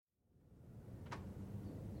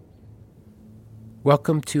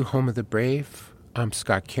Welcome to Home of the Brave. I'm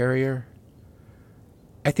Scott Carrier.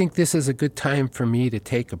 I think this is a good time for me to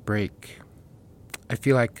take a break. I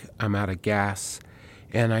feel like I'm out of gas,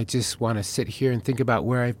 and I just want to sit here and think about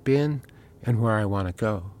where I've been and where I want to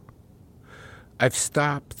go. I've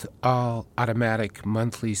stopped all automatic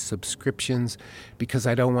monthly subscriptions because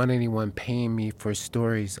I don't want anyone paying me for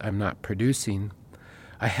stories I'm not producing.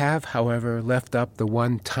 I have, however, left up the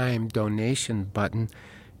one-time donation button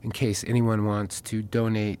in case anyone wants to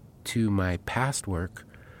donate to my past work.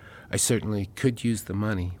 I certainly could use the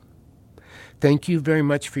money. Thank you very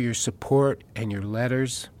much for your support and your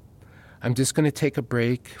letters. I'm just going to take a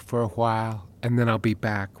break for a while, and then I'll be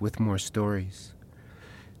back with more stories.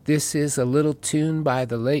 This is a little tune by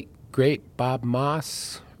the late, great Bob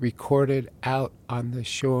Moss, recorded out on the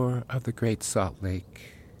shore of the Great Salt Lake.